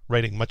sector,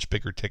 writing much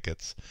bigger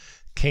tickets,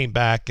 came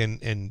back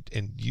and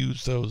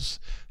used those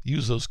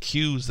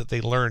cues that they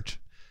learned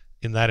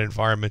in that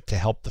environment to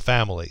help the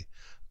family,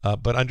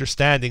 but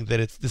understanding that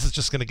this is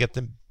just going to get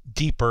them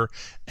deeper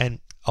and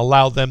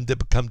allow them to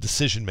become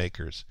decision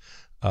makers.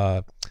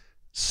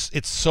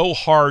 It's so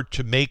hard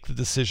to make the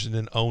decision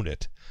and own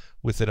it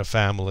within a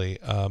family.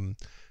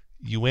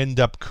 You end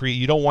up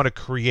you don't want to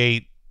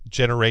create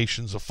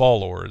generations of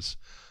followers.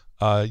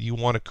 You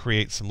want to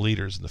create some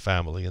leaders in the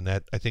family, and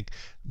that, I think,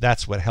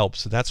 that's what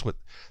helps. And that's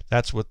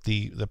what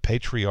the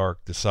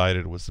patriarch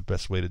decided was the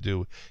best way to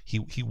do.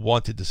 He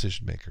wanted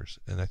decision makers,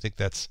 and I think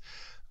that's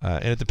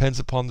and it depends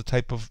upon the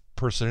type of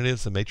person it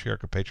is, the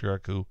matriarch or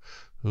patriarch, who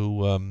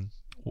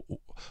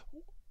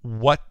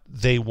what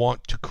they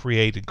want to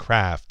create and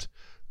craft.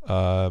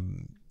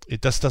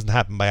 It just doesn't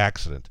happen by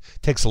accident.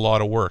 It takes a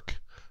lot of work.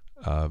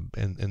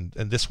 And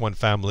this one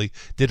family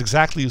did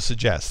exactly as you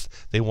suggest.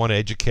 They want to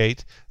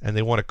educate and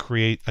they want to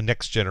create a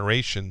next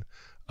generation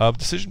of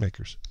decision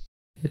makers.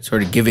 It's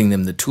sort of giving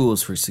them the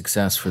tools for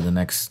success for the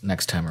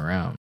next time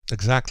around.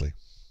 Exactly.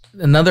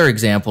 Another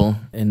example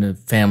in a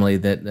family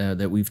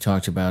that we've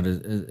talked about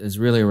is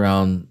really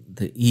around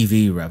the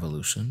EV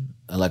revolution,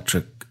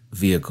 electric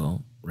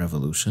vehicle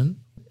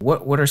revolution.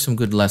 What are some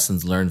good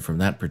lessons learned from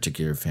that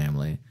particular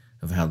family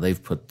of how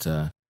they've put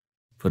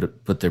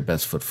their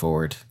best foot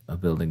forward of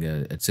building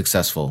a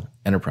successful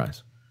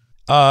enterprise?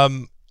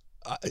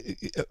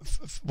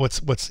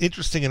 What's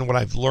interesting and what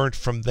I've learned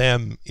from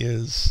them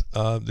is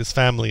this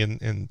family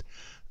and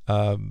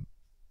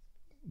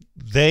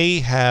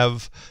they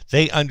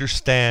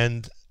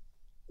understand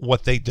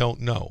what they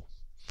don't know,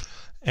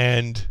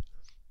 and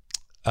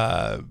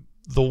the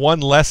one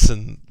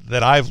lesson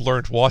that I've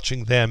learned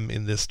watching them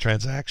in this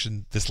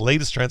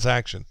latest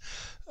transaction,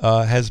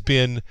 has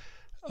been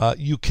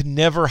you can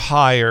never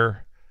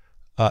hire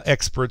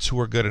experts who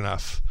are good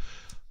enough.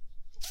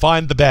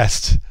 Find the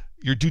best.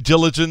 Your due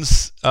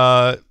diligence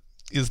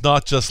is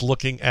not just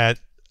looking at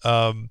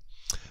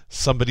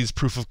somebody's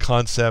proof of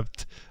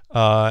concept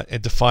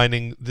and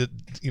defining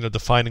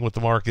what the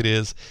market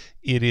is.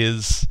 It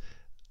is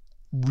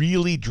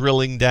really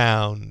drilling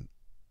down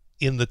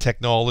in the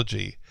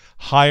technology,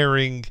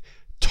 hiring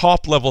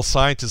top-level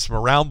scientists from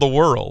around the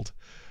world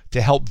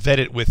to help vet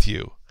it with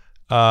you,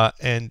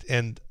 and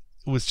it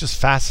was just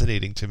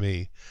fascinating to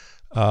me.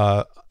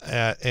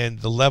 And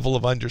the level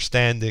of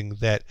understanding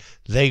that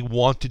they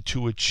wanted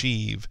to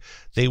achieve.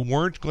 They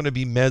weren't going to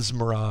be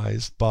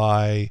mesmerized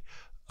by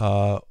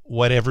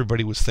what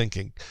everybody was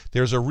thinking.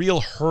 There's a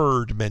real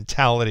herd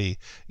mentality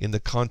in the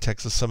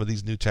context of some of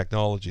these new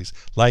technologies,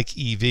 like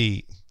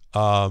EV,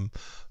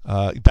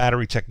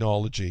 battery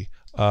technology,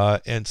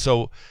 and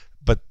so.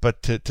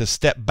 But to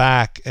step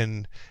back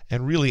and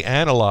really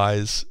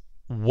analyze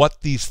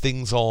what these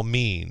things all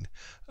mean.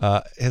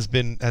 Has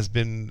been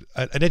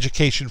an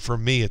education for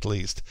me, at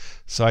least.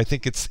 So I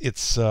think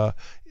it's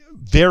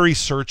very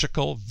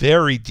surgical,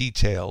 very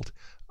detailed,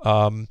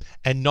 and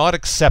not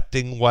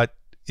accepting what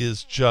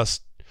is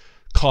just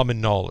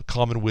common knowledge,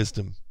 common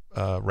wisdom.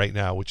 right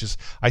now, which is,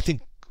 I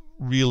think,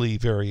 really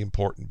very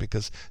important,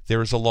 because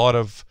there is a lot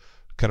of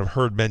kind of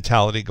herd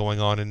mentality going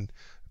on, and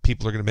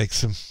people are going to make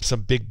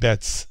some big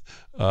bets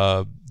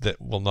that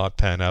will not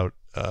pan out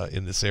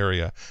in this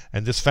area.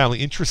 And this family,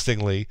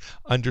 interestingly,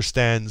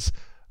 understands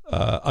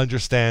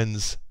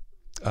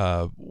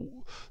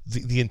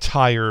the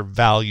entire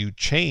value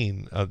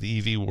chain of the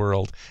EV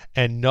world,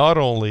 and not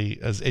only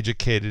as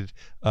educated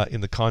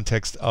in the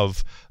context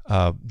of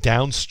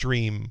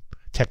downstream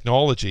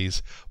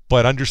technologies,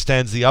 but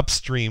understands the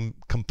upstream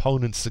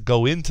components that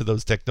go into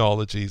those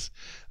technologies,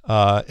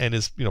 and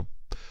is,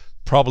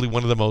 probably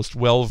one of the most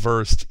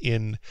well-versed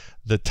in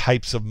the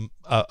types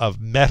of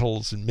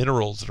metals and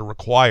minerals that are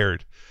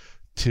required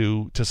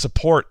to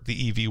support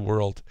the EV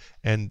world,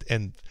 and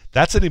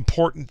that's an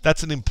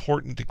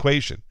important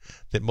equation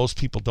that most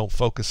people don't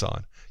focus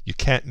on. You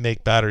can't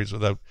make batteries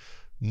without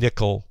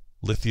nickel,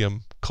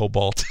 lithium,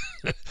 cobalt,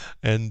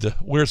 and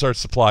where's our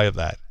supply of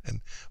that,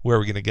 and where are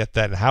we going to get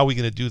that, and how are we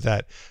going to do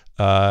that,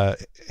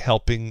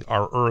 helping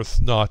our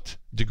Earth not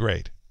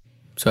degrade?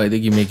 So I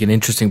think you make an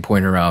interesting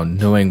point around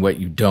knowing what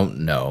you don't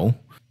know.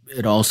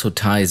 It also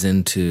ties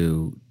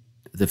into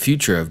the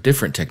future of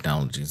different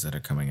technologies that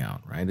are coming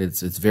out, right?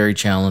 It's very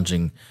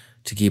challenging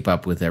to keep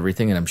up with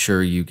everything, and I'm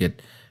sure you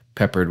get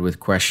peppered with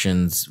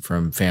questions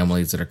from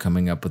families that are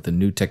coming up with a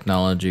new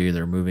technology,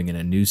 they're moving in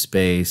a new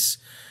space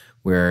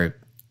where,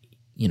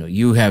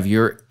 you have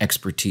your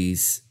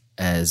expertise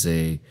as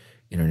a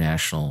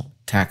international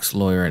tax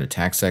lawyer and a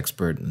tax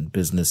expert and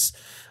business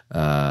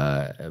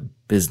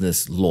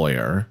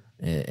lawyer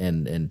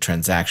and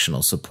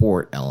transactional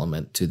support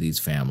element to these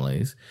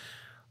families.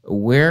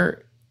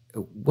 What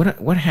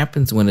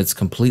happens when it's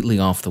completely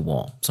off the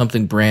wall,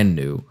 something brand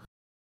new?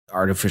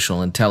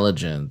 Artificial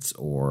intelligence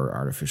or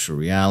artificial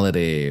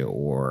reality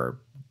or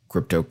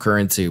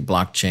cryptocurrency,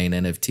 blockchain,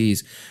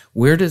 NFTs,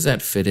 where does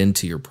that fit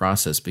into your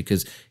process?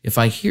 Because if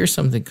I hear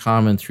something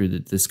common through the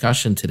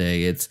discussion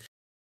today, it's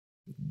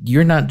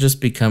you're not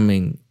just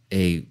becoming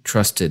a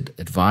trusted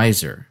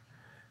advisor.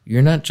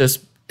 You're not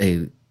just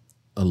a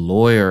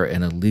lawyer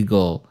and a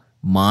legal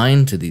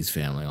mind to these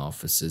family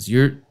offices.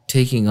 You're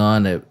taking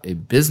on a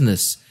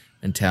business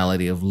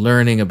mentality of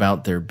learning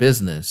about their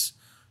business,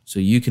 so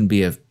you can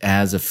be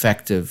as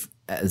effective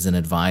as an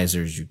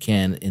advisor as you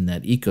can in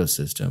that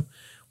ecosystem.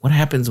 What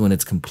happens when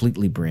it's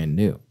completely brand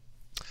new?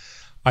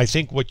 I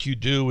think what you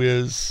do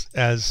is,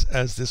 as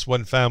this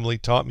one family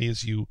taught me,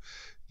 is you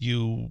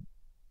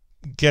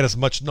get as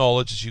much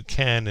knowledge as you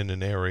can in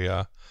an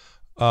area,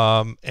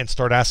 and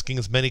start asking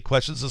as many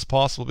questions as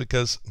possible,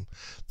 because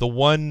the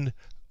one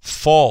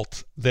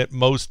fault that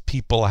most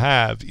people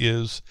have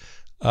is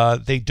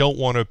they don't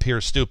want to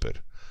appear stupid.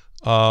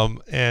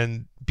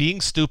 And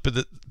being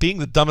stupid, being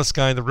the dumbest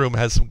guy in the room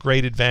has some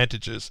great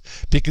advantages,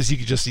 because you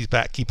can just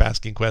keep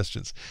asking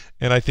questions.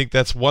 And I think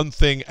that's one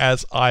thing,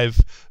 as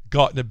I've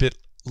gotten a bit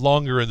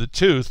longer in the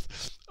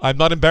tooth, I'm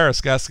not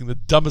embarrassed asking the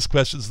dumbest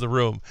questions in the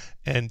room.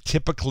 And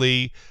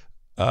typically,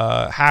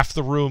 half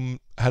the room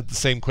had the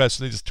same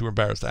question, they're just too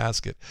embarrassed to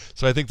ask it.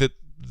 So I think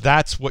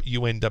that's what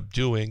you end up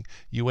doing.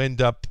 You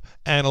end up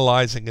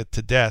analyzing it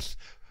to death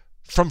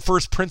from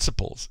first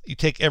principles. You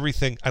take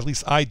everything, at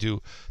least I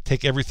do,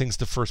 take everything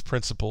to first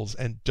principles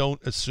and don't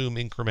assume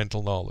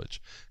incremental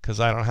knowledge, because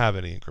I don't have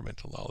any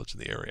incremental knowledge in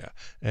the area.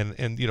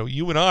 And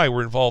you and I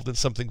were involved in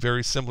something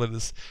very similar to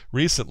this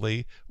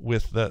recently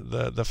with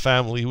the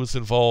family who was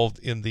involved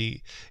in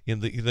the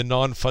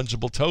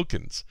non-fungible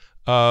tokens.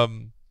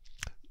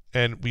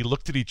 And we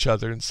looked at each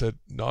other and said,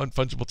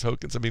 non-fungible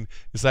tokens? I mean,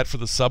 is that for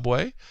the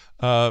subway?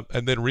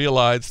 And then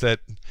realized that,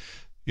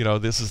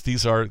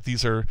 these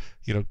are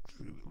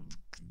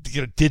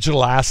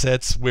digital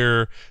assets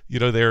where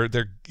they're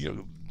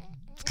kind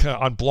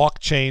of on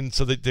blockchain,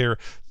 so that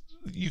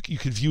you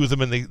can view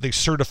them and they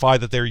certify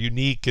that they're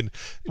unique. And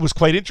it was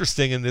quite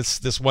interesting. And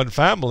this one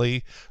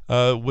family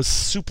was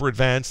super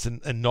advanced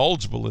and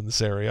knowledgeable in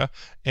this area,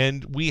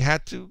 and we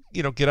had to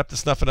get up to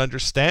snuff and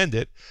understand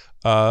it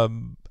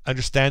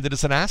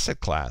as an asset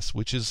class,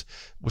 which is,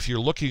 if you're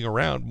looking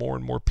around, more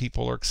and more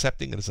people are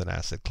accepting it as an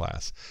asset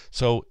class.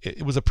 So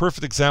it was a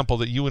perfect example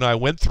that you and I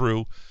went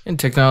through. And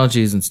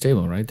technology isn't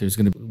stable, right? There's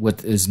going to be,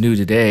 what is new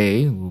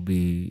today will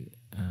be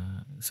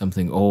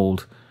something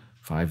old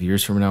 5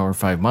 years from now or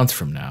 5 months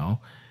from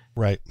now.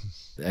 Right.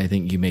 I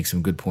think you make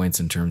some good points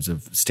in terms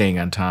of staying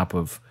on top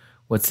of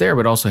what's there,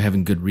 but also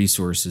having good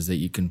resources that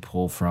you can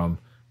pull from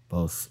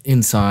both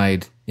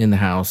inside, in the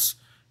house,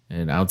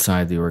 and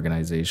outside the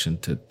organization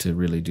to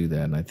really do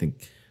that. And I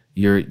think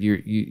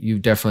you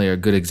definitely are a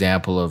good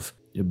example of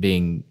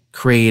being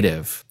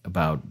creative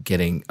about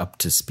getting up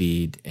to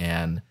speed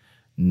and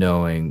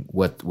knowing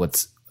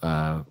what's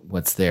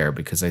there.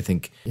 Because I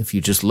think if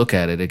you just look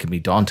at it, it can be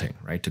daunting,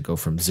 right? To go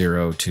from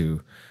zero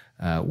to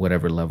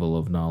whatever level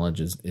of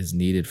knowledge is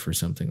needed for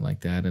something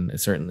like that. And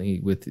certainly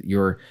with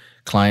your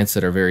clients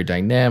that are very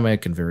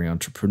dynamic and very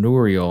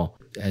entrepreneurial,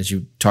 as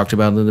you talked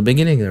about in the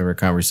beginning of our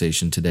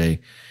conversation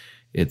today,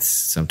 it's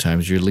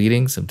sometimes you're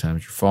leading,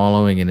 sometimes you're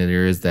following, and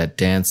there is that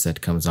dance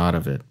that comes out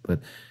of it. But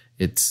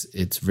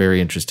it's very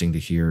interesting to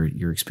hear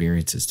your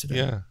experiences today.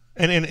 Yeah,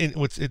 and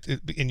what's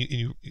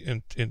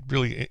and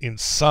really in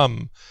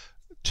sum,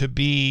 to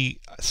be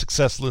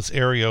successful in this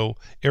area,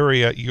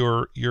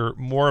 you're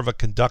more of a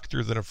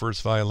conductor than a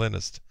first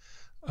violinist.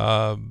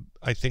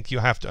 I think you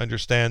have to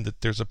understand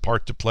that there's a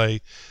part to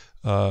play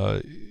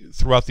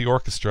throughout the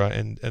orchestra,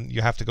 and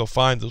you have to go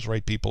find those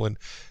right people,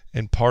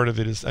 and part of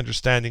it is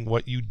understanding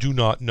what you do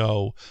not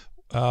know,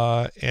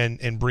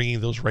 and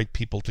bringing those right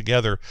people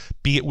together,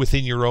 be it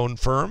within your own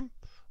firm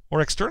or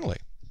externally.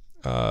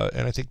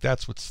 And I think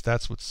that's what's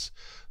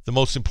the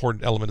most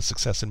important element of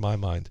success in my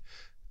mind,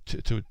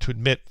 to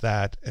admit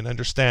that and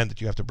understand that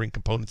you have to bring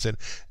components in,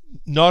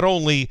 not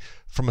only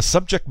from a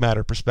subject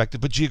matter perspective,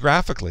 but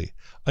geographically,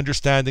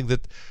 understanding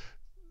that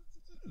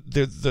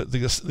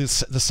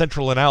the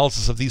central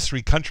analysis of these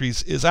three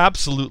countries is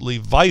absolutely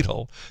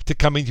vital to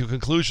coming to a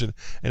conclusion.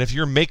 And if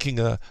you're making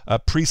a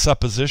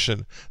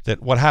presupposition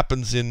that what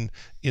happens in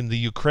the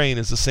Ukraine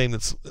is the same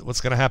as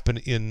what's going to happen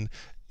in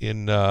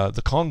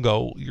the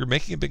Congo, you're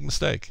making a big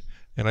mistake.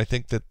 And I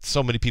think that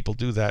so many people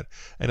do that,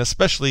 and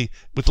especially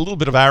with a little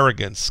bit of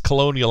arrogance,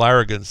 colonial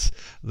arrogance,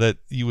 that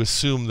you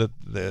assume that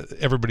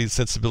everybody's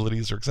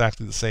sensibilities are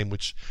exactly the same,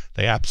 which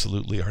they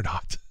absolutely are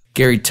not.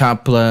 Gary,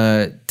 top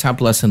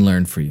lesson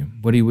learned for you.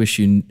 What do you wish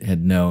you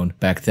had known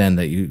back then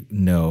that you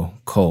know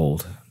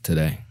cold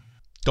today?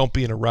 Don't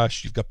be in a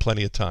rush. You've got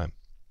plenty of time.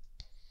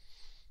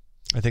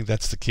 I think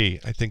that's the key.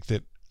 I think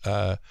that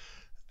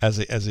as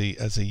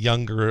a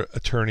younger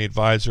attorney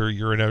advisor,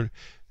 you're in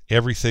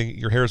everything.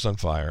 Your hair's on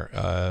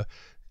fire.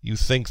 You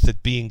think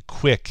that being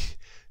quick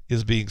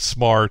is being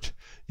smart,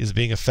 is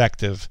being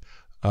effective,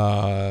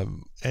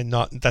 and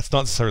that's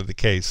not necessarily the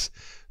case.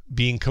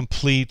 Being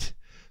complete,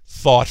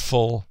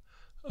 thoughtful,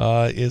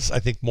 is, I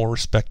think, more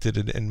respected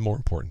and more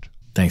important.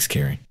 Thanks,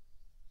 Gary.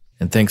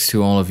 And thanks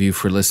to all of you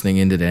for listening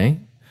in today.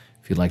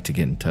 If you'd like to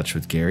get in touch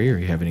with Gary or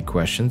you have any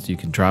questions, you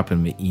can drop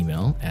him an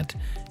email at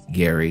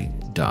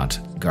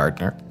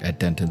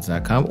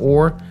gary.gardner@dentons.com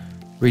or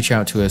reach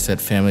out to us at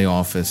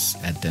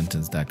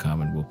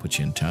familyoffice@dentons.com and we'll put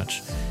you in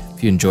touch.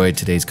 If you enjoyed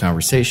today's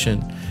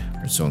conversation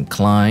or so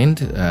inclined,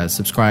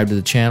 subscribe to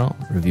the channel,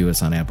 review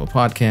us on Apple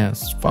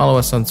Podcasts, follow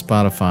us on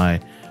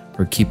Spotify,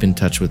 or keep in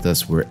touch with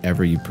us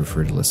wherever you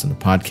prefer to listen to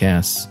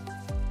podcasts.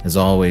 As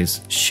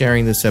always,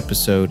 sharing this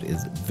episode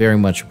is very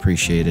much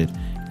appreciated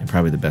and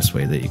probably the best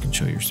way that you can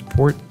show your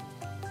support.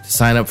 To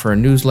sign up for our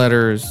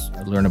newsletters,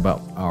 learn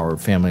about our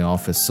family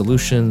office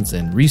solutions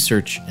and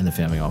research in the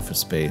family office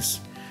space,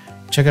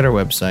 check out our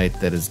website.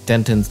 That is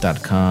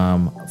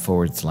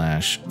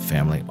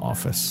dentons.com/family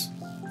office.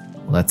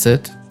 Well, that's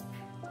it.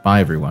 Bye,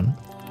 everyone.